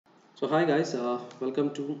So hi guys, welcome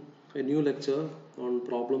to a new lecture on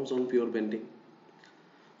problems on pure bending.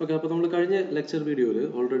 Okay, അപ്പോൾ നമ്മൾ കഴിഞ്ഞ lecture വീഡിയോയിൽ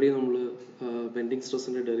already നമ്മൾ bending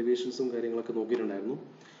സ്ട്രെസ്സിൻ്റെ ഡെറിവേഷൻസും കാര്യങ്ങളൊക്കെ നോക്കിയിട്ടുണ്ടായിരുന്നു.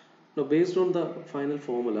 Now based on the final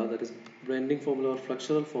formula, that is bending formula or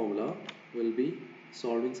flexural formula, will be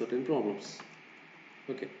solving certain problems.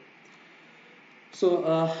 Okay. So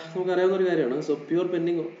നമുക്കറിയാവുന്ന ഒരു കാര്യമാണ്. So pure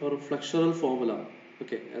bending or flexural formula,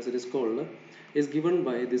 okay, as it is called, is given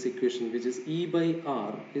by this equation, which is E by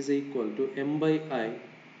R is equal to M by I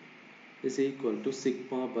is equal to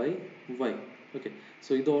sigma by y. Okay,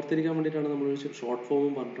 so ഇത് ഓർത്തിരിക്കാൻ വേണ്ടിയിട്ടാണ് നമ്മളൊരു short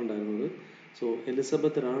ഫോമും പറഞ്ഞിട്ടുണ്ടായിരുന്നത്. So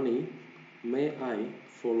Elizabeth Rani, may I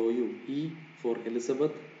follow you? E for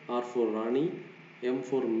Elizabeth, R for Rani, M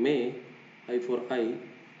for May, I for I,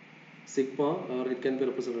 sigma, or it can be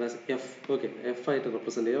represented as F. Okay, F ആയിട്ട്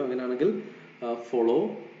represent ചെയ്യാം. അങ്ങനെയാണെങ്കിൽ follow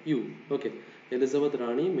you. Okay, Elizabeth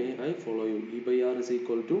Rani, may I follow you? E by R is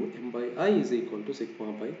equal to M by I is equal to sigma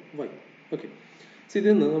by y. Okay. So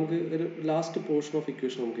ഇതിൽ നിന്ന് നമുക്ക് ഒരു last portion of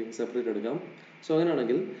equation നമുക്ക് separate എടുക്കാം. So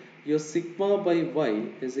അങ്ങനെയാണെങ്കിൽ your sigma by Y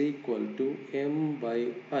is equal to M by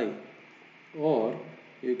I, or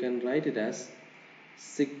you can write it as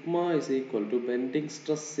sigma is equal to bending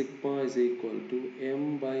stress sigma is equal to M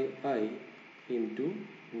by I into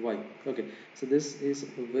Y. Okay, so this is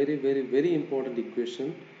very important equation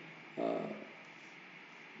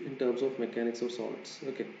in terms of mechanics of solids.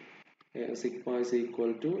 Okay. Sigma is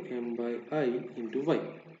equal to m by I into y.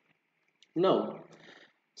 Now,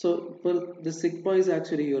 so the sigma is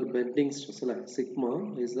actually your bending stress. Like sigma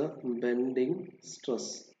is the bending stress.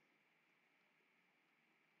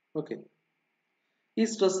 Okay.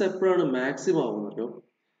 This stress എപ്പോഴാണ് maximum ആവുന്നല്ലോ?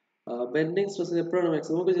 Bending stress എപ്പോഴാണ്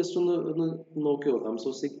maximum? നമുക്ക് just ഒന്ന് നോക്കി നോക്കാം.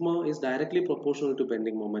 So sigma is directly proportional to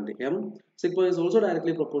bending moment m. Sigma is also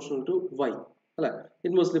directly proportional to y. അല്ല,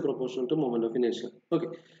 inversely proportional to moment of inertia. Okay,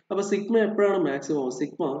 അപ്പോൾ sigma എപ്പോഴാണ് maximum?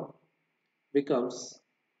 Sigma becomes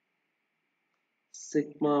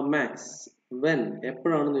sigma max when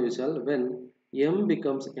എപ്പോഴാണെന്ന് ചോദിച്ചാൽ when m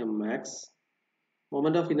becomes m max,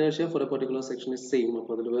 moment of inertia for a particular section is same,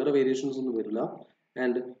 അപ്പോൾ അതിൽ വേറെ variations ഒന്നും വരില്ല,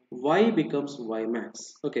 and y becomes y max.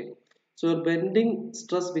 Okay, so your bending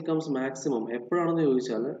stress becomes maximum എപ്പോഴാണെന്ന്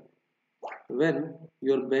ചോദിച്ചാൽ when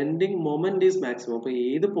your bending moment is maximum. അപ്പോൾ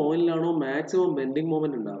ഏത് പോയിന്റിലാണോ maximum bending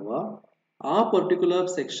moment ഉണ്ടാവുക ആ പെർട്ടിക്കുലർ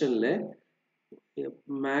സെക്ഷനിലെ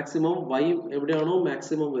മാക്സിമം y എവിടെയാണോ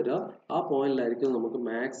മാക്സിമം വരിക ആ പോയിന്റിലായിരിക്കും നമുക്ക്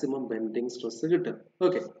മാക്സിമം ബെൻഡിങ് സ്ട്രെസ് കിട്ടുക.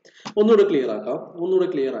 ഓക്കെ, ഒന്നുകൂടെ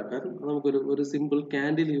ക്ലിയർ ആക്കാൻ നമുക്കൊരു സിമ്പിൾ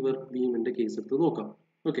കാന്റിലിവർ ബീമിന്റെ കേസ് എടുത്ത് നോക്കാം.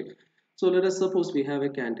 Okay, so let us suppose we have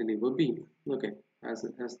a cantilever beam. Okay, as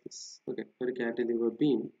this. Okay, ഒരു cantilever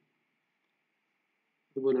beam,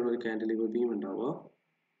 ഇതുപോലെയാണ് ഒരു കാന്റിലിവർ ബീം ഉണ്ടാവുക.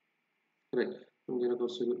 നമുക്കിതിനെ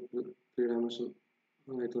കുറച്ചൊരു 3 ഡയമെൻഷൻ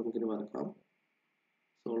ആയിട്ട് നമുക്കിത് വരക്കാം.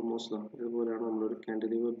 ഓൾമോസ്റ്റ് ഇതുപോലെയാണ് നമ്മളൊരു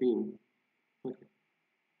cantilever beam. Okay,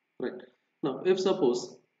 right. Now if suppose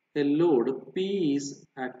a load P is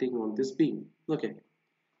acting on this beam. Okay,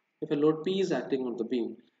 if a load P is acting on the beam,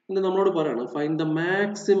 then നമ്മളോട് പറയാണ് find the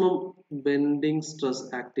maximum bending stress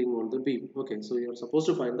acting on the beam. Okay, so you are supposed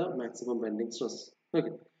to find the maximum bending stress.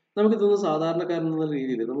 Okay, നമുക്കിതൊന്ന് സാധാരണക്കാരൻ എന്ന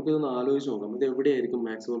രീതിയിൽ നമുക്കിതൊന്ന് ആലോചിച്ച് നോക്കാം, ഇത് എവിടെയായിരിക്കും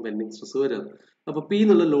മാക്സിമം ബെൻഡിങ് സ്ട്രെസ് വരിക. അപ്പോൾ പി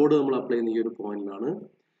എന്നുള്ള ലോഡ് നമ്മൾ അപ്ലൈ ചെയ്യുന്ന ഈ ഒരു പോയിന്റിലാണ്.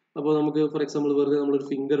 അപ്പോൾ നമുക്ക് ഫോർ എക്സാമ്പിൾ വെറുതെ നമ്മളൊരു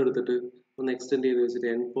ഫിംഗർ എടുത്തിട്ട് ഒന്ന് എക്സ്റ്റെൻഡ് ചെയ്ത് വെച്ചിട്ട്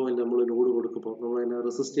എൻഡ് പോയിന്റ് നമ്മൾ ലോഡ് കൊടുക്കുമ്പോൾ നമ്മൾ അതിനെ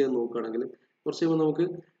റെസിസ്റ്റ് ചെയ്യാൻ നോക്കുകയാണെങ്കിൽ കുറച്ച് കഴിയുമ്പോൾ നമുക്ക്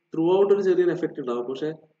ത്രൂ ഔട്ട് ഒരു ചെറിയൊരു എഫക്റ്റ് ഉണ്ടാവും. പക്ഷേ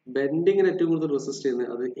ബെൻഡിങ്ങിന് ഏറ്റവും കൂടുതൽ റെസിസ്റ്റ്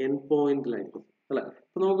ചെയ്യുന്നത് അത് എൻഡ് പോയിന്റിലായിരിക്കും അല്ലെ.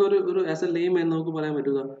 അപ്പോൾ നമുക്ക് ഒരു ആസ് എ ലെയ്മാൻ നമുക്ക് പറയാൻ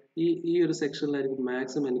പറ്റുക ഈ ഒരു സെക്ഷനിലായിരിക്കും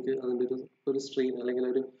മാക്സിമം എനിക്ക് അതിൻ്റെ ഒരു സ്ട്രെയിൻ അല്ലെങ്കിൽ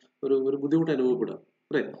ഒരു ബുദ്ധിമുട്ട് അനുഭവപ്പെടുക.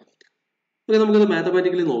 റൈറ്റ്, നമുക്കത്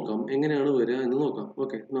മാത്തമാറ്റിക്കലി നോക്കാം എങ്ങനെയാണ് വരിക എന്ന് നോക്കാം.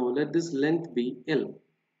 Okay, now let this length B L.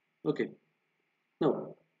 Okay, now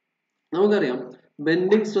നമുക്കറിയാം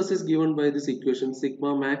bending stress is given by this equation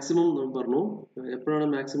sigma maximum നമ്മൾ പറഞ്ഞു. എപ്പോഴാണ്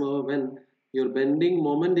maximum? When your bending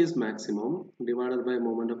moment is maximum divided by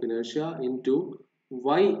moment of inertia into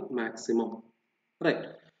y maximum. Right,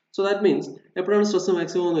 so that means എപ്പോഴാണ് stress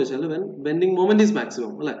maximum എന്ന് വെച്ചാൽ when bending moment is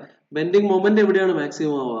maximum അല്ലെ. Bending moment എവിടെയാണ്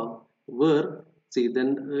maximum ആവുക? Where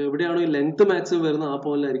എവിടെയാണോ ഈ ലെങ്ത് മാക്സിമം വരുന്ന ആ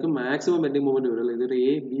പോയിന്റിലായിരിക്കും മാക്സിമം ബെൻഡിങ് മൊമെന്റ് വരിക. ഇതൊരു എ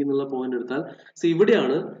ബി എന്നുള്ള പോയിന്റ് എടുത്താൽ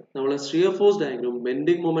ഇവിടെയാണ് നമ്മളെ shear force diagram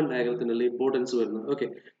bending moment ഡയഗ്രത്തിന്റെ importance വരുന്നത്. Okay,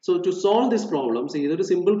 so to solve this problem, ഇതൊരു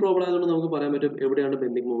സിമ്പിൾ പ്രോബ്ലം ആയതുകൊണ്ട് നമുക്ക് പറയാൻ പറ്റും എവിടെയാണ്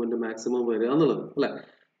ബെൻഡിങ് മൊമെന്റ് മാക്സിമം വരിക എന്നുള്ളത് അല്ലെ.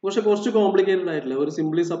 പക്ഷെ കുറച്ച് കോംപ്ലിക്കേറ്റഡ് ആയിട്ടില്ല. ഒരു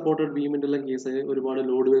സിംപ്ലി സപ്പോർട്ടഡ് ബീമിന്റെ എല്ലാം കേസ്, ഒരുപാട്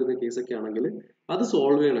ലോഡ് വരുന്ന കേസൊക്കെ ആണെങ്കിൽ അത്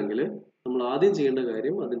സോൾവ് ചെയ്യണമെങ്കിൽ നമ്മൾ ആദ്യം ചെയ്യേണ്ട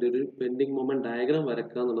കാര്യം അതിന്റെ ഒരു ബെൻഡിങ് മൊമെന്റ് ഡയഗ്രാം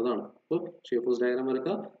വരക്കുക എന്നുള്ളതാണ്. അപ്പോൾ ഷിയർ ഫോഴ്സ് ഡയഗ്രാം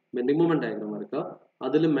വരക്കുക, ബെൻഡിങ് മൊമെന്റ് ഡയഗ്രാം വരക്കുക,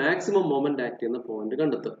 അതിൽ മാക്സിമം മൊമെന്റ് ആക്ട് ചെയ്യുന്ന പോയിന്റ്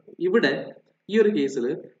കണ്ടെത്തുക. ഇവിടെ ഈ ഒരു കേസിൽ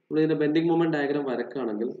നമ്മൾ ഇതിന്റെ ബെൻഡിങ് മൊമെന്റ് ഡയഗ്രാം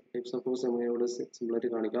വരക്കുകയാണെങ്കിൽ സപ്പോസ് നമ്മൾ ഇവിടെ സിമ്പിൾ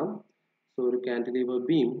ആയിട്ട് കാണിക്കാം. സോ ഒരു കാന്റിലിവർ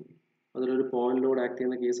ബീം അതിലൊരു പോയിന്റ് ലോഡ് ആക്ട്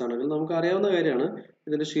ചെയ്യുന്ന കേസ് ആണെങ്കിൽ നമുക്ക് അറിയാവുന്ന കാര്യമാണ്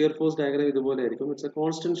ഇതിന്റെ ഷിയർ ഫോഴ്സ് ഡയഗ്രാം ഇതുപോലെ ആയിരിക്കും. It's A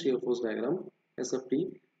constant shear force diagram SFD.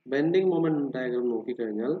 Bending moment diagram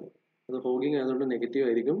നോക്കിക്കഴിഞ്ഞാൽ അത് ഹോഗിങ് ആയതുകൊണ്ട് നെഗറ്റീവ്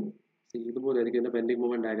ആയിരിക്കും. ഇതുപോലെ ആയിരിക്കും ഇതിന്റെ ബെൻഡിങ്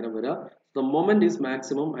മൊമെന്റ് ഡയഗ്രാം വരിക. The moment is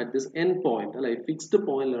maximum at this end point, അല്ലെ ഫിക്സ്ഡ്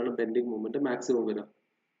പോയിന്റിലാണ് ബെൻഡിങ് മൊമെന്റ് മാക്സിമം വരിക.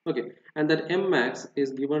 Okay, and that m max is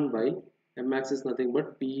given by m max is nothing but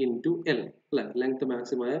p into l, അല്ലെ length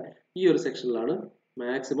maximum ആയ ഈ ഒരു സെക്ഷനിലാണ്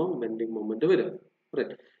maximum bending moment വരിക.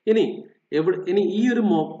 Right. ഇനി ഈ ഒരു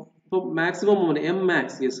maximum moment m max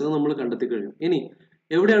yes നമ്മൾ കണ്ടെത്തി കഴിഞ്ഞു. ഇനി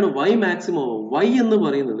എവിടെയാണ് y മാക്സിമം? y എന്ന്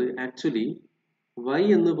പറയുന്നത് actually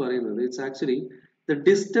it's actually the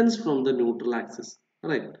distance from the neutral axis,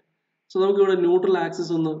 right? So നമുക്ക് ഇവിടെ ന്യൂട്രൽ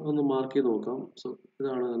ആക്സിസ് ഒന്ന് മാർക്ക് ചെയ്ത് നോക്കാം. സോ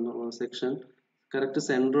ഇതാണ് സെക്ഷൻ, കറക്റ്റ്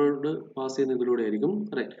സെൻട്രോട് പാസ് ചെയ്യുന്ന ഇതിലൂടെ ആയിരിക്കും.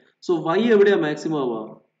 റൈറ്റ്. സോ y എവിടെയാ മാക്സിമം ആവുക?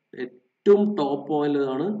 ഏറ്റവും ടോപ്പ് പോയിന്റ്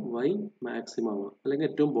ആണ് y മാക്സിമം ആവുക, അല്ലെങ്കിൽ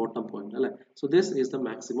ഏറ്റവും ബോട്ടം പോയിന്റ്, അല്ലെ? So this is the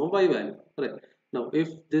maximum y value. Right. Now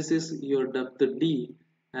if this is your depth d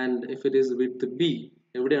and if it is width b,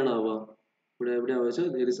 എവിടെയാണ് ആവുക? ഇവിടെ എവിടെയാവുക വെച്ചാൽ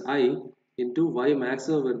there is I into y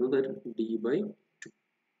maximum വരുന്നത് d by 2.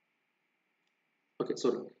 Okay,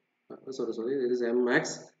 sorry, there is m max.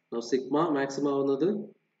 Now sigma maximum ആവുന്നത്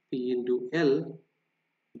p into l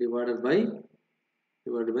divided by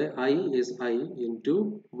I is I into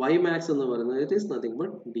y max എന്ന് പറയുന്നത് it is nothing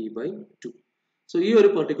but d by 2. So ഈ ഒരു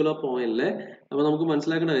particular പോയിന്റിലെ അപ്പോൾ നമുക്ക്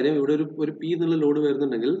മനസ്സിലാക്കേണ്ട കാര്യം, ഇവിടെ ഒരു p എന്നുള്ള ലോഡ്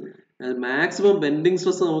വരുന്നുണ്ടെങ്കിൽ മാക്സിമം ബെൻഡിങ്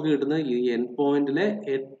സ്ട്രെസ് നമുക്ക് കിട്ടുന്ന ഈ എൻ പോയിന്റിലെ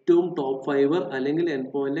ഏറ്റവും ടോപ്പ് ഫൈബർ അല്ലെങ്കിൽ എൻ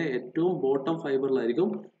പോയിന്റിലെ ഏറ്റവും ബോട്ടം ഫൈബറിലായിരിക്കും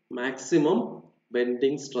മാക്സിമം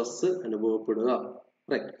ബെൻഡിങ് സ്ട്രെസ് അനുഭവപ്പെടുക.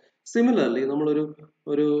 റൈറ്റ്. സിമിലർലി നമ്മളൊരു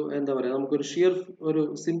എന്താ പറയുക, നമുക്കൊരു ഒരു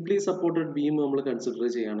സിംപ്ലി സപ്പോർട്ടഡ് ബീം നമ്മൾ കൺസിഡർ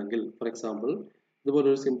ചെയ്യുകയാണെങ്കിൽ, ഫോർ എക്സാമ്പിൾ ഇതുപോലെ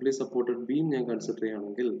ഒരു സിംപ്ലി സപ്പോർട്ടഡ് ബീം ഞാൻ കൺസിഡർ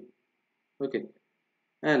ചെയ്യുകയാണെങ്കിൽ, okay,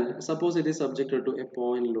 and suppose it is subjected to A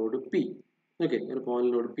point load P. Okay, ഒരു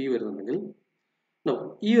പോയിന്റ് ലോഡ് പി വരുന്നുണ്ടെങ്കിൽ, നോ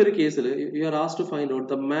ഈ ഒരു കേസിൽ you are asked to find out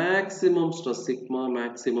the maximum stress sigma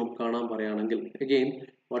maximum കാണാൻ പറയുകയാണെങ്കിൽ, again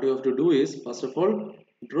what you have to do is first of all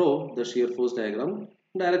draw the shear force diagram.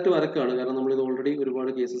 Direct വരക്കാണ്, കാരണം നമ്മൾ ഇത് already ഒരുപാട്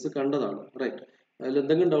കേസസ് കണ്ടതാണ്. റൈറ്റ്. അതിൽ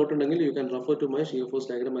എന്തെങ്കിലും ഡൗട്ട് ഉണ്ടെങ്കിൽ you can refer to my shear force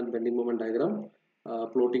diagram and bending moment diagram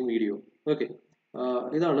plotting video. Okay,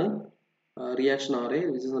 ഇതാണ് reaction RA,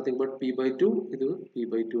 which is nothing but p by 2. ഇത് p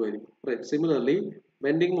by 2 ആയിരിക്കും. Right. Similarly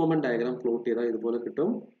bending moment diagram plot ചെയ്താൽ ഇതുപോലെ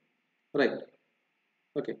കിട്ടും. Right.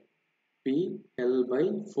 Okay, PL by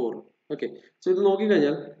 4. Okay, so ഇത്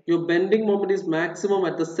നോക്കിക്കഴിഞ്ഞാൽ your bending moment is maximum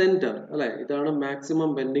at the centre, അല്ലെ? ഇതാണ് maximum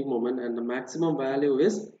bending moment and the maximum value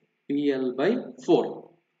is PL by 4.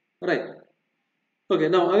 Right. Okay,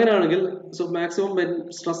 now അങ്ങനെയാണെങ്കിൽ so maximum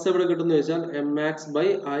stress എവിടെ കിട്ടുമെന്ന് വെച്ചാൽ m max by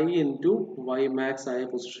I into y max ആയ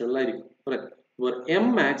പൊസിഷനിലായിരിക്കും. m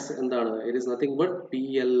max എന്താണ്? It is nothing but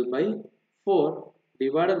PL by 4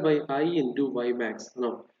 divided by I into y max.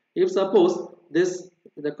 Now if suppose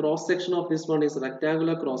the cross section of this one is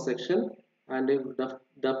rectangular cross section and if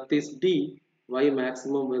depth is d, y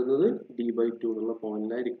maximum വരുന്നത് d by 2 എന്നുള്ള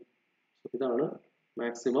പോയിന്റിലായിരിക്കും. ഇതാണ്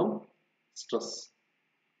maximum stress.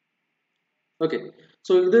 Okay,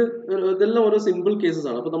 so ഇതെല്ലാം ഓരോ simple cases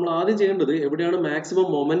ആണ്. അപ്പൊ നമ്മൾ ആദ്യം ചെയ്യേണ്ടത് എവിടെയാണ് മാക്സിമം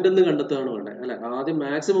മൊമെന്റ് എന്ന് കണ്ടെത്തുകയാണ് വേണ്ടത്, അല്ലെ? ആദ്യം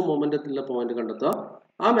മാക്സിമം മൊമെന്റത്തിലുള്ള പോയിന്റ് കണ്ടെത്തുക.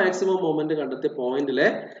 ആ മാക്സിമം മൊമെന്റ് കണ്ടെത്തിയ പോയിന്റിലെ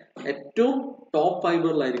ഏറ്റവും ടോപ്പ്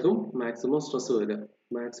ഫൈബറിലായിരിക്കും മാക്സിമം സ്ട്രെസ് വരിക,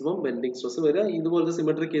 മാക്സിമം ബെൻഡിങ് സ്ട്രെസ് വരിക. ഇതുപോലത്തെ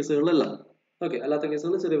സിമെട്രിക് കേസുകളിലെല്ലാം. ഓക്കെ, അല്ലാത്ത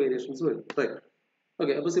കേസുകളിൽ ചെറിയ വേരിയേഷൻസ് വരും. റൈറ്റ്.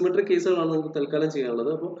 ഓക്കെ, അപ്പൊ സിമെട്രിക് കേസുകളാണ് നമുക്ക് തൽക്കാലം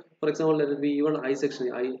ചെയ്യാനുള്ളത്. അപ്പോൾ for example V1 I section,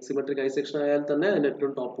 symmetric I section ആയാൽ തന്നെ അതിന്റെ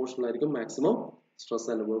ഏറ്റവും ടോപ്പ് പോർഷനിലായിരിക്കും മാക്സിമം സ്ട്രെസ്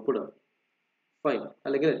അനുഭവപ്പെടുക. ഫൈൻ.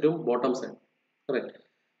 അല്ലെങ്കിൽ ഏറ്റവും ബോട്ടം സൈഡ്. റൈറ്റ്.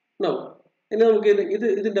 നൗ ഇനി നമുക്ക്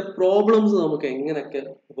ഇതിന്റെ പ്രോബ്ലംസ് നമുക്ക് എങ്ങനെയൊക്കെ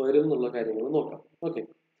വരും എന്നുള്ള കാര്യങ്ങൾ നോക്കാം. ഓക്കെ,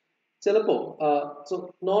 ചിലപ്പോ സോ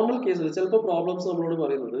നോർമൽ കേസിൽ ചിലപ്പോൾ പ്രോബ്ലംസ് നമ്മളോട്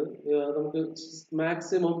പറയുന്നത് നമുക്ക്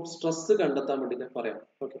മാക്സിമം സ്ട്രെസ് കണ്ടെത്താൻ വേണ്ടി പറയാം.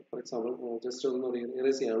 ഓക്കെ, ഫോർ എക്സാമ്പിൾ ജസ്റ്റ് ഒന്ന്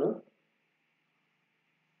ഇറേസ് ചെയ്യാണ്.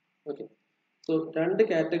 ഓക്കെ, സോ രണ്ട്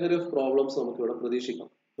കാറ്റഗറി ഓഫ് പ്രോബ്ലംസ് നമുക്ക് ഇവിടെ പ്രതീക്ഷിക്കാം.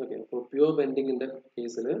 ഓക്കെ, അപ്പോൾ പ്യുവർ ബെൻഡിങ്ങിന്റെ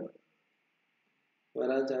കേസിൽ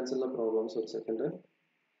വരാൻ ചാൻസ് ഉള്ള പ്രോബ്ലംസ്, ഒരു സെക്കൻഡ്.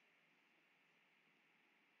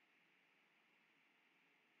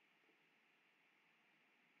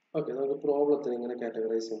 ഓക്കെ, നമുക്ക് പ്രോബ്ലത്തിന് ഇങ്ങനെ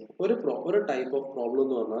കാറ്റഗറൈസ് ചെയ്യാം. ഒരു ടൈപ്പ് ഓഫ് പ്രോബ്ലം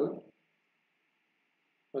എന്ന് പറഞ്ഞാൽ,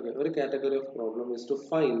 ഓക്കെ, ഒരു category of problem is to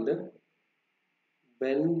find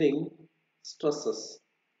bending stresses.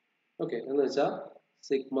 Okay, എന്ന് വെച്ചാൽ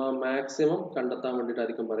സിഗ്മ മാക്സിമം കണ്ടെത്താൻ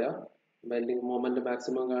വേണ്ടിയിട്ടായിരിക്കും പറയാം. ബെൻഡിങ് മൊമെന്റ്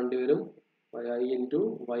മാക്സിമം കാണേണ്ടി വരും, I into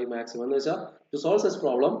y maximum. എന്ന് വെച്ചാൽ to solve such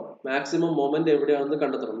problem maximum moment എവിടെയാണെന്ന്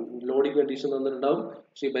കണ്ടെത്തണം. ലോഡിംഗ് കണ്ടീഷൻ തന്നിട്ടുണ്ടാവും,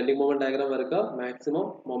 പക്ഷേ ബെൻഡിങ് മൊമെന്റ് ഡയഗ്രാം വരക്കുക, മാക്സിമം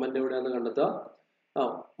മൊമെന്റ് എവിടെയാണെന്ന് കണ്ടെത്തുക.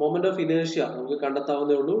 moment of inertia നമുക്ക്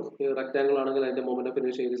കണ്ടെത്താവുന്നേ ഉള്ളൂ. റെക്ടാംഗിൾ ആണെങ്കിൽ അതിന്റെ moment of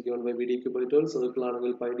inertia is given by VdQ by 12, circle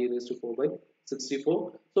ആണെങ്കിൽ pi d raised to 4 by 64.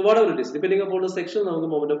 So whatever it is, depending upon the section നമുക്ക്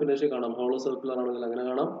moment of inertia കാണാം. Hollow circular ആണെങ്കിൽ അങ്ങനെ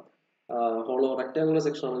കാണാം, hollow rectangular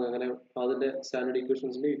section ആണെങ്കിൽ അങ്ങനെ. അതിന്റെ standard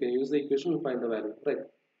ഇക്വേഷൻസിൽ you can use the equation and find the value, right?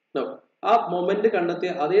 Now ആ moment കണ്ടെത്തിയ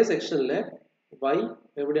അതേ സെക്ഷനിലെ y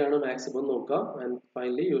എവിടെയാണ് മാക്സിമം നോക്കാം, and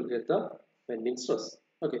finally you will get the bending stress.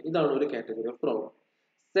 Okay, ഇതാണ് ഒരു category of problem.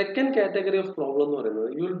 Second category of problem എന്ന് പറയുന്നത്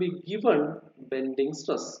you will be given bending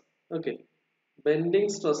stress. Okay,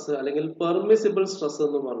 bending stress അല്ലെങ്കിൽ പെർമിസിബിൾ സ്ട്രെസ്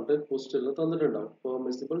എന്ന് പറഞ്ഞിട്ട് ക്വസ്റ്റ്യനിൽ തന്നിട്ടുണ്ടാവും.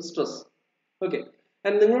 Permissible stress. ഓക്കെ,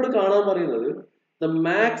 ആൻഡ് നിങ്ങളോട് കാണാൻ പറയുന്നത് ദ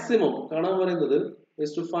മാക്സിമം കാണാൻ പറയുന്നത്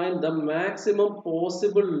is to find the maximum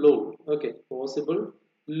possible load. Okay, possible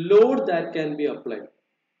load that can be applied.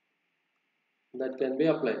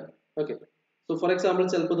 Okay, so for example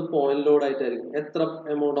ചിലപ്പോൾ ഇത് പോയിന്റ് ലോഡ് ആയിട്ടായിരിക്കും. എത്ര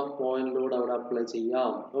എമൗണ്ട് ഓഫ് പോയിന്റ് ലോഡ് അവിടെ അപ്ലൈ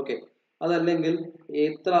ചെയ്യാം. ഓക്കെ, അതല്ലെങ്കിൽ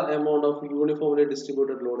എത്ര amount of uniformly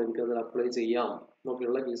distributed load എനിക്ക് അതിൽ അപ്ലൈ ചെയ്യാം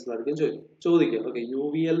എന്നൊക്കെയുള്ള കേസിലായിരിക്കും ചോദിക്കുക. ഓക്കെ,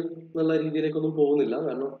 UVL എന്നുള്ള രീതിയിലേക്കൊന്നും പോകുന്നില്ല,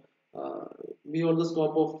 കാരണം beyond the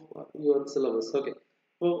scope of your syllabus. Okay,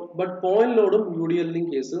 but point ലോഡും UDL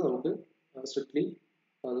കേസ് നമുക്ക് സ്ട്രിക്ട്ലി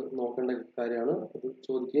അത് നോക്കേണ്ട കാര്യമാണ്, അത്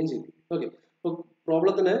ചോദിക്കുകയും ചെയ്യും. ഓക്കെ, അപ്പോൾ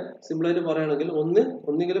പ്രോബ്ലത്തിന് സിമ്പിൾ ആയിട്ട് പറയുകയാണെങ്കിൽ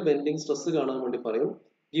ഒന്നുകിൽ ബെൻഡിങ് സ്ട്രെസ് കാണാൻ വേണ്ടി പറയും,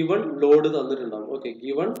 ഗിവൺ ലോഡ് തന്നിട്ടുണ്ടാവും. ഓക്കെ,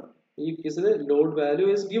 ഗിവൺ ഈ കേസിൽ load value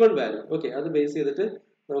is given value. Okay, അത് ബേസ് ചെയ്തിട്ട്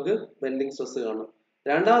നമുക്ക് ബെൻഡിങ് സ്ട്രെസ് കാണണം.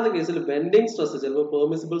 രണ്ടാമത്തെ കേസിൽ ബെൻഡിങ് സ്ട്രെസ് ചിലപ്പോൾ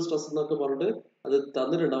പെർമിസിബിൾ സ്ട്രെസ് എന്നൊക്കെ പറഞ്ഞിട്ട് അത്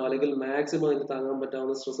തന്നിട്ടുണ്ടാവും, അല്ലെങ്കിൽ മാക്സിമം എനിക്ക് താങ്ങാൻ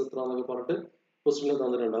പറ്റാവുന്ന സ്ട്രെസ് എത്ര എന്നൊക്കെ പറഞ്ഞിട്ട് ക്വസ്റ്റ്യനിൽ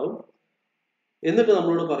തന്നിട്ടുണ്ടാവും. എന്നിട്ട്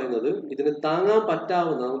നമ്മളോട് പറയുന്നത് ഇതിന് താങ്ങാൻ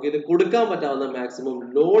പറ്റാവുന്ന, നമുക്ക് ഇത് കൊടുക്കാൻ പറ്റാവുന്ന മാക്സിമം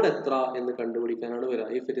ലോഡ് എത്ര എന്ന് കണ്ടുപിടിക്കാനാണ് വരിക.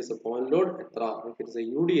 If it is A point load എത്ര, if it is A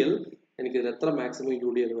UDL എനിക്ക് ഇത് എത്ര മാക്സിമം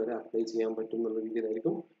UDL വരെ അപ്ലൈ ചെയ്യാൻ പറ്റും എന്നുള്ള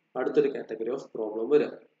രീതിയിലായിരിക്കും അടുത്തൊരു കാറ്റഗറി ഓഫ് പ്രോബ്ലം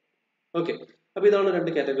വരിക. ഓക്കെ, അപ്പൊ ഇതാണ്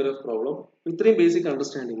രണ്ട് കാറ്റഗറി ഓഫ് പ്രോബ്ലം. ഇത്രയും ബേസിക്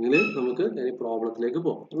അണ്ടർസ്റ്റാൻഡിങ്ങിൽ നമുക്ക് ഇനി പ്രോബ്ലത്തിലേക്ക്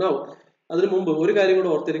പോകാം. അതിനു മുമ്പ് ഒരു കാര്യം കൂടെ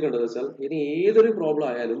ഓർത്തിരിക്കേണ്ടത് വെച്ചാൽ, ഇനി ഏതൊരു പ്രോബ്ലം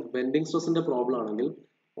ആയാലും ബെൻഡിങ് സ്ട്രെസിന്റെ പ്രോബ്ലം ആണെങ്കിൽ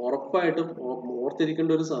ഉറപ്പായിട്ടും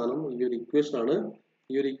ഓർത്തിരിക്കേണ്ട ഒരു സാധനം ഈ ഒരു ഇക്വേഷൻ ആണ്.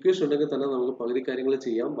 ഈ ഒരു ഇക്വേഷൻ ഉണ്ടെങ്കിൽ തന്നെ നമുക്ക് പകുതി കാര്യങ്ങൾ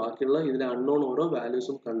ചെയ്യാം. ബാക്കിയുള്ള ഇതിലെ അൺനോൺ ഓരോ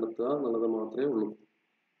വാല്യൂസും കണ്ടെത്തുക എന്നുള്ളത് മാത്രമേ ഉള്ളൂ.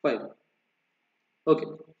 ഫൈൻ. ഓക്കെ,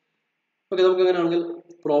 നമുക്ക് അങ്ങനെയാണെങ്കിൽ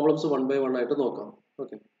പ്രോബ്ലംസ് വൺ ബൈ വൺ ആയിട്ട് നോക്കാം.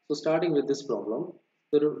 Okay, so starting with this problem.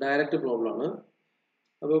 ഇതൊരു ഡയറക്റ്റ് പ്രോബ്ലം ആണ്.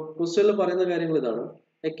 അപ്പോൾ ക്വസ്റ്റ്യനിൽ പറയുന്ന കാര്യങ്ങൾ ഇതാണ്: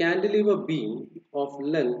 A കാൻഡിലീവർ beam of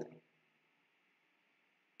length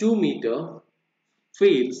 2 meter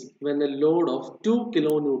fails when a load of 2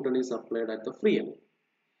 kilonewton is applied at the free end.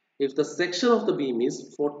 If the section of the beam is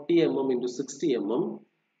 40 mm into 60 mm,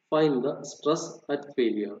 find the stress at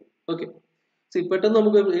failure. Okay, see, പെട്ടെന്ന്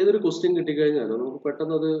നമുക്ക് ഏതൊരു question കിട്ടിക്കഴിഞ്ഞാൽ നമുക്ക്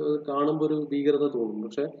പെട്ടെന്ന് അത് കാണുമ്പോൾ ഒരു ഭീകരത തോന്നും.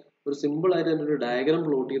 പക്ഷെ ഒരു സിമ്പിൾ ആയിട്ട് അതിൻ്റെ ഒരു ഡയഗ്രാം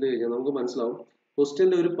പ്ലോട്ട് ചെയ്ത് കഴിഞ്ഞാൽ നമുക്ക് മനസ്സിലാവും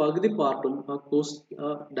ക്വസ്റ്റ്യന്റെ ഒരു പകുതി പാർട്ടും ആ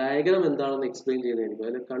ഡയഗ്രാം എന്താണെന്ന് എക്സ്പ്ലെയിൻ ചെയ്യുന്നതായിരിക്കും.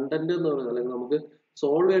 അതിന്റെ കണ്ടന്റ് എന്ന് പറയുന്നത്, അല്ലെങ്കിൽ നമുക്ക്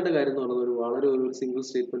സോൾവ് ചെയ്യേണ്ട കാര്യം എന്ന് പറയുന്നത് വളരെ ഒരു സിംഗിൾ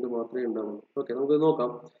സ്റ്റേറ്റ്മെന്റ് മാത്രമേ ഉണ്ടാവുള്ളൂ. ഓക്കെ, നമുക്ക്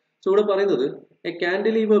നോക്കാം. സോ ഇവിടെ പറയുന്നത് A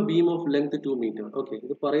കാൻഡിലീവർ beam of length 2 meter. Okay,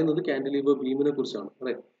 ഇത് പറയുന്നത് കാൻഡിലീവർ ബീമിനെ കുറിച്ചാണ്.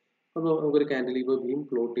 റൈറ്റ്, അപ്പോൾ നമുക്കൊരു കാൻഡിലീവർ ബീം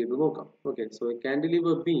പ്ലോട്ട് ചെയ്ത് നോക്കാം. Okay, so A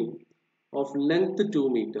കാൻഡിലീവർ beam of length 2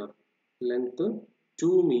 meter, length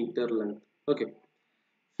 2 meter length. Okay,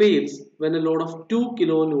 fails when a load of 2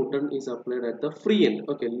 kilonewton is applied at the free end.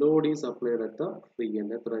 Okay, load is applied at the free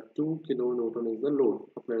end. 2 kilonewton is the load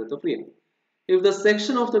applied at the free end. If the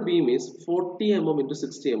section of the beam is 40 mm into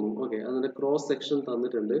 60 mm. Okay, അതിന്റെ cross section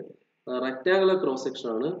തന്നിട്ടുണ്ട്. Rectangular cross section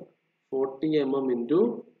ആണ്. 40 mm into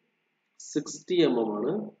 60 mm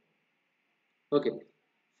ആണ്. Okay,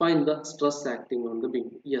 find the stress acting on the beam.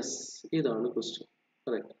 Yes, ഇതാണ് question.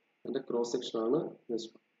 Correct, അതിന്റെ cross section ആണ്.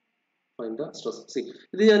 Find the stress. See,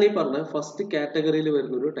 ഇത് ഞാൻ ഈ പറഞ്ഞ ഫസ്റ്റ് കാറ്റഗറിയിൽ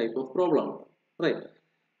വരുന്ന ഒരു ടൈപ്പ് ഓഫ് പ്രോബ്ലം ആണ്. Right,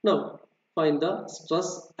 now find the stress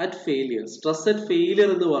at failure. Stress at failure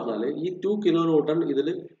എന്ന് പറഞ്ഞാൽ ഈ 2 kilonewton ഇതിൽ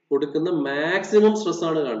കൊടുക്കുന്ന മാക്സിമം സ്ട്രെസ്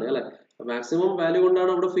ആണ് കാണുന്നത്, അല്ലെ? മാക്സിമം വാല്യൂ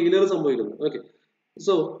കൊണ്ടാണ് അവിടെ ഫെയിലിയർ സംഭവിക്കുന്നത്. ഓക്കെ,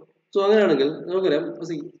 സോ അങ്ങനെയാണെങ്കിൽ നമുക്കറിയാം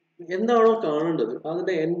എന്താണോ കാണേണ്ടത്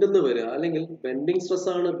അതിന്റെ എൻഡ് എന്ന് വരിക, അല്ലെങ്കിൽ ബെൻഡിങ് സ്ട്രെസ്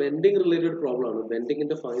ആണ്, ബെൻഡിങ് റിലേറ്റഡ് പ്രോബ്ലം ആണ്,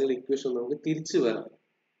 ബെൻഡിങ്ങിന്റെ ഫൈനൽ ഇക്വേഷൻ നമുക്ക് തിരിച്ചു വരാം.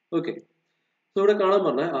 ഓക്കെ, so ഇവിടെ കാണാൻ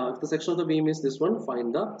പറഞ്ഞ if the section of the beam is this one, find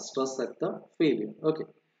the stress at the failure. Okay,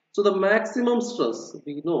 so the maximum stress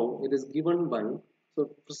we know it is given by, so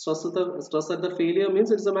stress at the failure means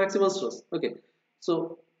it is a maximum stress. Okay, so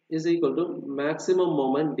is equal to maximum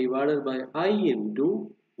moment divided by I into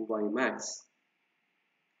y max.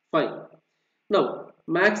 Fine. Now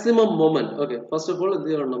maximum moment. Okay, first of all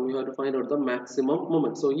you have to find out the maximum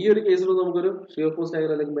moment. So ഈ ഒരു കേസിൽ നമുക്കൊരു shear force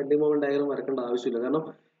diagram അല്ലെങ്കിൽ bending moment diagram വരക്കേണ്ട ആവശ്യമില്ല. കാരണം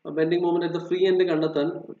bending moment at the free end കണ്ടെത്താൻ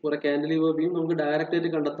for a cantilever beam നമുക്ക് direct ആയിട്ട്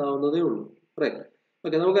കണ്ടെത്താവുന്നതേ ഉള്ളൂ. റൈറ്റ്,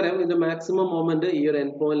 Okay, നമുക്കറിയാം ഇതിന്റെ മാക്സിമം മൊമെന്റ് ഈ ഒരു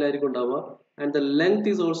എൻഡ് പോയിന്റിലായിരിക്കും ഉണ്ടാവുക. And the length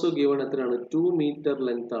is also given എത്രയാണ്? 2 മീറ്റർ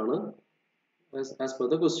ലെങ്ത് ആണ് as per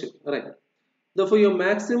the question. Right. Therefore, your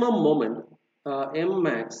maximum moment m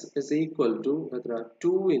max is equal to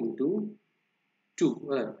 2 into 2,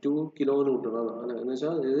 2 kilonewton ആണ്. എന്ന്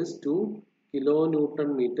വെച്ചാൽ it is 2 kilonewton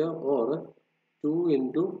meter or 2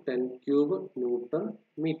 into 10 cube newton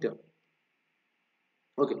meter.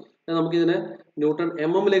 Okay, നമുക്ക് ഇതിനെ newton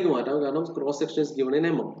M എമ്മിലേക്ക് മാറ്റാം, കാരണം cross section is given in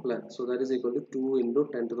M M അല്ലേ. So that is equal to 2 into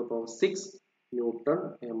 10 to the power 6 newton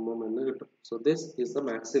M M എന്ന് കിട്ടും. So this is the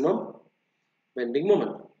maximum bending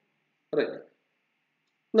moment. Right.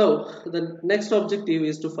 Now, the next objective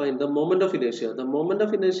is to find the moment of inertia. The moment of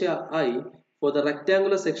inertia I for the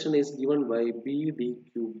rectangular section is given by b d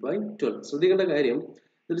cube by 12. ശ്രദ്ധിക്കേണ്ട കാര്യം,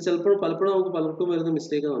 ഇതിൽ ചിലപ്പോൾ പലപ്പോഴും നമുക്ക് പലർക്കും വരുന്ന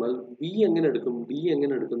mistake എന്ന് പറഞ്ഞാൽ b എങ്ങനെ എടുക്കും, d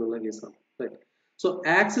എങ്ങനെ എടുക്കും എന്നുള്ള കേസാണ്. റൈറ്റ്. സോ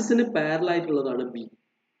ആക്സിസിന് പാരലൽ ആയിട്ടുള്ളതാണ് b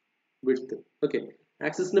വിഡ്ത്ത്. ഓക്കെ,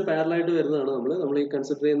 ആക്സിസിന് പാരലൽ ആയിട്ട് വരുന്നതാണ് നമ്മൾ ഈ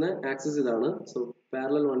കൺസിഡർ ചെയ്യുന്ന ആക്സിസ് ഇതാണ്. So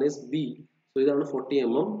parallel one is b. So ഇതാണ് 40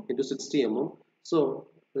 mm into 60 mm. So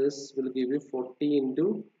this will give you 40 into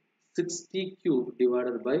 60 cube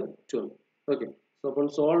divided by 12. Okay, so upon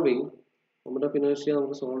solving moment of inertia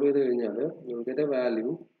നമുക്ക് solve ചെയ്ത് കഴിഞ്ഞാൽ you will get a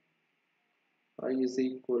value I is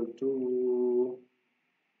equal to,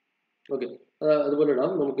 okay, അതുപോലെ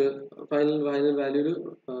ഇടാം നമുക്ക് final value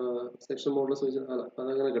section modulus വെച്ച്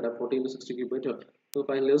അതങ്ങനെ കിട്ടാം 40 into 60 cube by 12. so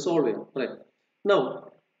finally അത് സോൾവ് ചെയ്യാം. Right. Now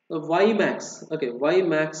y max, okay, y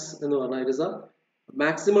max എന്ന് പറഞ്ഞാൽ it is a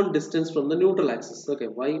maximum distance from the neutral axis. Okay,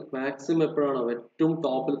 y maximum എപ്പോഴാണ് ഏറ്റവും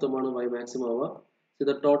ടോപ്പിലെത്തുമാണ് y maximum ആവുക. So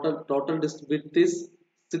the total width is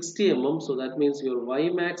 60 mm. So that means your y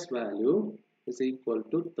max value is equal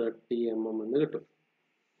to 30 mm എന്ന് കിട്ടും.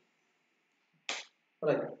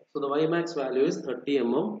 Right. So the y max value is 30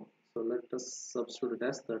 mm. So let us substitute it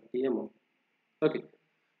as 30 mm. Okay.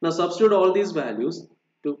 Now substitute all these values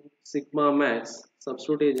to sigma max.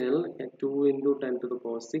 Substitute 2 into 10 to the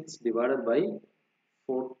power 6 divided by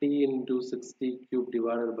 40 into 60 cube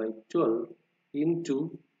divided by 12 into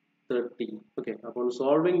 30. Okay, upon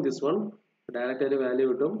solving this one, direct value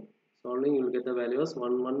item solving, you will get the value as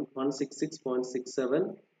 166.67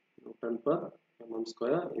 Newton per mm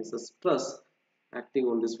square is the stress acting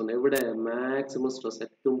on this one. Every maximum stress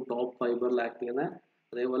ഏറ്റവും top ഫൈബറിൽ act ചെയ്യുന്ന,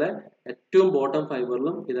 അതേപോലെ ഏറ്റവും bottom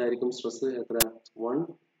ഫൈബറിലും ഇതായിരിക്കും stress എത്ര?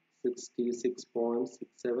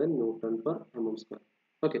 166.67 Newton per mm square.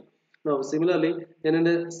 Okay. Now similarly, ഞാൻ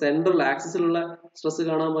എൻ്റെ central ആക്സിസിലുള്ള stress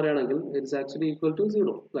കാണാൻ പറയുകയാണെങ്കിൽ ഇറ്റ്സ് ആക്ച്വലി ഈക്വൽ ടു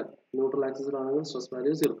 0 അല്ലെ. Neutral ആക്സിസിലാണെങ്കിൽ stress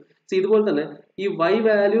value 0. സോ ഇതുപോലെ തന്നെ ഈ y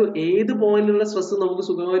വാല്യൂ ഏത് പോയിന്റിലുള്ള സ്ട്രെസ് നമുക്ക്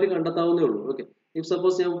സുഖമായിട്ട് കണ്ടെത്താവുന്നേ ഉള്ളൂ. ഓക്കെ, ഇഫ്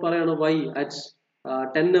സപ്പോസ് ഞാൻ പറയാണ് y at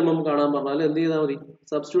 10 mm കാണാൻ പറഞ്ഞാൽ എന്ത് ചെയ്താൽ മതി?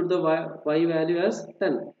 Substitute the y value as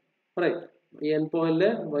 10. Right. ഈ എൻ പോയിന്റിലെ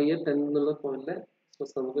y 10 എന്നുള്ള പോയിന്റിലെ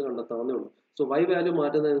സ്ട്രെസ് നമുക്ക് കണ്ടെത്താവുന്നേ ഉള്ളൂ. സോ y വാല്യൂ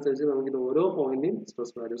മാറ്റുന്നതനുസരിച്ച് നമുക്ക് ഇത് ഓരോ പോയിന്റിലും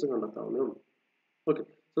സ്ട്രെസ് വാല്യൂസ് കണ്ടെത്താവുന്നേ ഉള്ളൂ. Okay,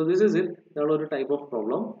 so this is it. ഇതാണ് ഒരു ടൈപ്പ് ഓഫ്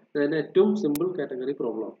പ്രോബ്ലം. അതിന്റെ ഏറ്റവും simple category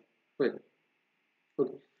problem. Right.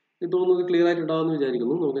 Okay, ഇത് തോന്നുന്നത് ക്ലിയർ ആയിട്ട് ഉണ്ടാവുമെന്ന്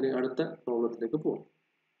വിചാരിക്കുന്നു. നമുക്ക് അടുത്ത പ്രോബ്ലത്തിലേക്ക് പോകാം.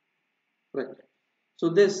 Right. So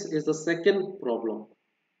this is the second problem.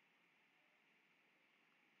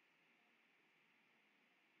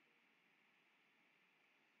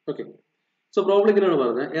 Okay, so problem ഇങ്ങനെയാണ്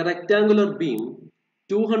പറയുന്നത്. A rectangular beam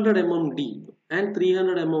 200 mm deep and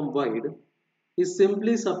 300 mm wide is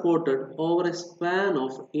simply supported over a span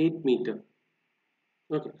of 8 meter.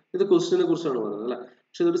 Okay, ഇത് ക്വസ്റ്റ്യനെ കുറിച്ചാണ് പറയുന്നത് അല്ലേ.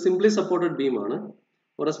 പക്ഷെ ഇതൊരു സിംപ്ലി സപ്പോർട്ടഡ് ബീം ആണ്.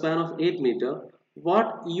 For a span of 8 meter, what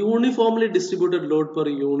uniformly distributed load per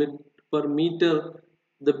unit per meter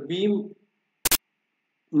the beam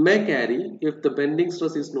may carry if the bending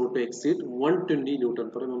stress is not to exceed 120 Newton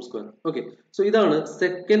per mm square. Okay, so ഇതാണ്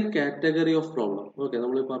second category of problem. Okay,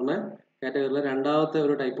 നമ്മൾ പറഞ്ഞ കാറ്റഗറിയിലെ രണ്ടാമത്തെ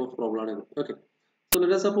ഒരു type of problem ആണ് ഇത്. Okay, so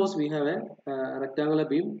let us suppose we have a rectangular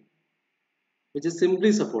beam which is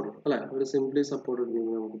simply supported അല്ലെ. ഒരു simply supported beam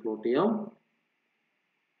നമുക്ക് പ്ലോട്ട് ചെയ്യാം.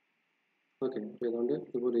 ഓക്കെ, ഏതാണ്ട്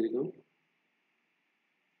ഇതുപോലെ ഇരിക്കും.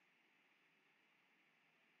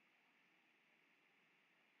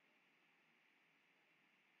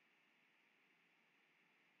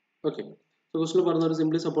 ഓക്കെ, സോ ക്വസ്റ്റ്യൻ പറഞ്ഞ ഒരു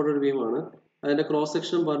സിംപ്ലി സപ്പോർട്ടഡ് ബീം ആണ്. അതിന്റെ ക്രോസ്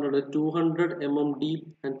സെക്ഷൻ പറഞ്ഞിട്ടുണ്ട് 200 mm deep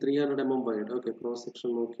and 300 mm wide. Okay, cross section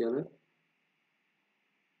നോക്കിയാൽ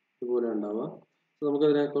ഇതുപോലെ ഉണ്ടാവുക. സോ നമുക്ക്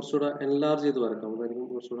അതിനെ കുറച്ചുകൂടെ എൻലാർജ് ചെയ്ത് വരക്കാം, അതായിരിക്കും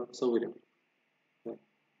കുറച്ചുകൂടെ സൗകര്യം.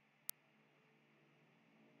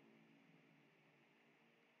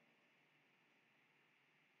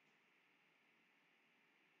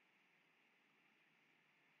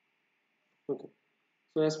 Okay,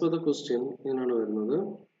 so as per the question ഇങ്ങനെയാണ് വരുന്നത്.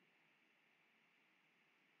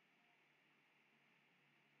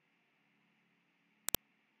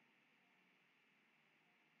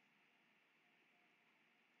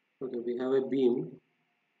 a beam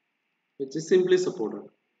which is simply supported.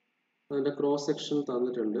 അതിന്റെ ക്രോസ് സെക്ഷൻ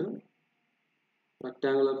തന്നിട്ടുണ്ട്.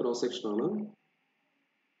 റെക്ടാങ്കുലർ ക്രോസ് സെക്ഷൻ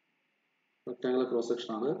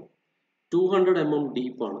ആണ്. 200 mm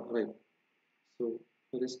ഡീപ്പ് ആണ്, right? So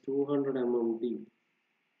it is 200 mm deep.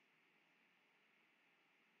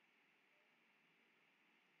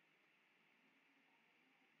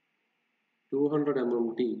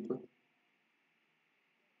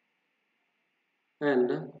 And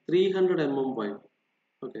 300 mm wide.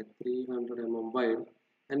 Okay, 300 mm wide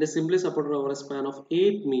and is simply supported over a span of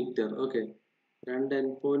 8 meter. Okay, രണ്ട്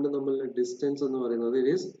end point തമ്മിലുള്ള distance എന്ന് പറയുന്നത് it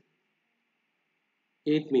is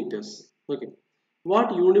 8 meters. Okay, what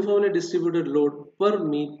uniformly distributed load per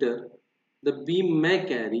meter the beam may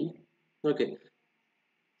carry? Okay,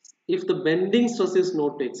 if the bending stress is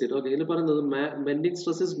not to exceed, okay, ഇതിൽ പറയുന്നത് bending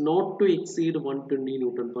stress is not to exceed 120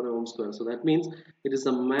 Newton per ohm square. So that means it is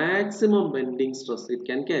the maximum bending stress it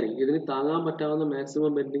can carry. ഇതിന് താങ്ങാൻ പറ്റാവുന്ന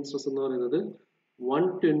maximum bending stress എന്ന് പറയുന്നത്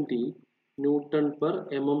 120 Newton per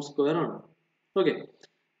mm square ആണ്. Okay,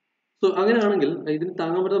 so അങ്ങനെയാണെങ്കിൽ ഇതിന്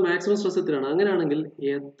താങ്ങാൻ പറ്റുന്ന മാക്സിമം സ്ട്രെസ് എത്രയാണ്? അങ്ങനെയാണെങ്കിൽ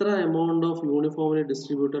എത്ര amount of uniformly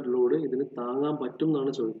distributed load ഇതിന് താങ്ങാൻ പറ്റും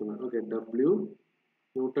എന്നാണ് ചോദിക്കുന്നത്. Okay, W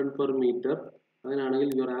Newton per meter. അങ്ങനെയാണെങ്കിൽ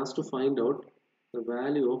you are asked to find out the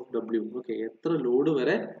value of W. Okay, എത്ര ലോഡ്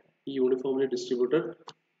വരെ ഈ യൂണിഫോംലി ഡിസ്ട്രിബ്യൂട്ടഡ്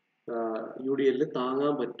UDL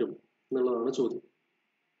താങ്ങാൻ പറ്റും എന്നുള്ളതാണ് ചോദ്യം.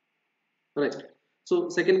 Right. So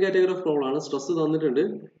second category of problem ആണ്. സ്ട്രെസ് തന്നിട്ടുണ്ട്,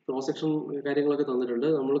 ക്രോസ് സെക്ഷൻ കാര്യങ്ങളൊക്കെ തന്നിട്ടുണ്ട്.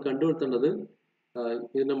 നമ്മൾ കണ്ടുപിടുത്തേണ്ടത്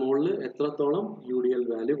ഇതിന്റെ മുകളിൽ എത്രത്തോളം UDL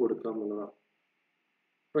വാല്യൂ കൊടുക്കാം എന്നുള്ളതാണ്.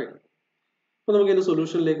 റൈറ്റ്. അപ്പോൾ നമുക്ക് ഇതിന്റെ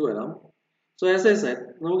സൊല്യൂഷനിലേക്ക് വരാം. സോ ആസ് ഐ സെഡ്,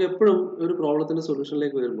 നമുക്ക് എപ്പോഴും ഒരു പ്രോബ്ലത്തിന്റെ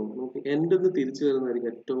സൊല്യൂഷനിലേക്ക് വരുമ്പോൾ നമുക്ക് എൻഡ് നിന്ന് തിരിച്ചു വരുന്നതായിരിക്കും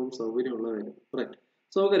ഏറ്റവും സൗകര്യമുള്ള കാര്യം. റൈറ്റ്.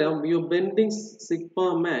 സോ നമുക്കറിയാം your bending sigma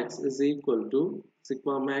max is equal to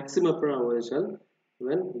sigma maximum എപ്പോഴാണെന്ന് വെച്ചാൽ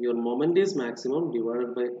when your moment is maximum divided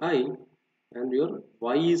by I and your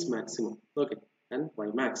Y is maximum. Okay, and Y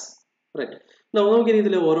max. Right. Now നമുക്ക്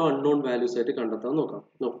ഇതിലെ ഓരോ അൺനോൺ വാല്യൂസ് ആയിട്ട് കണ്ടെത്താൻ നോക്കാം.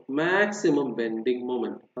 Maximum bending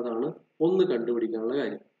moment അതാണ് ഒന്ന് കണ്ടുപിടിക്കാനുള്ള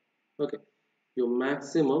കാര്യം. Okay, your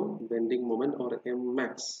maximum bending moment or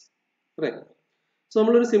Mmax. Right. So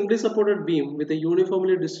നമ്മളൊരു simply supported beam with a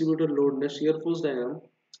uniformly distributed ലോഡിന്റെ ഷിയർ ഫോഴ്സ് ഡയഗ്രാം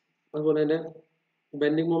അതുപോലെ തന്നെ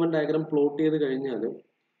ബെൻഡിങ് മൊമെന്റ് ഡയഗ്രാം പ്ലോട്ട് ചെയ്ത് കഴിഞ്ഞാൽ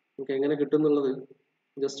നമുക്ക് എങ്ങനെ കിട്ടും എന്നുള്ളത്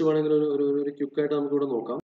ജസ്റ്റ് വേണമെങ്കിൽ ഒരു ക്വിക്കായിട്ട് നമുക്ക് ഇവിടെ നോക്കാം.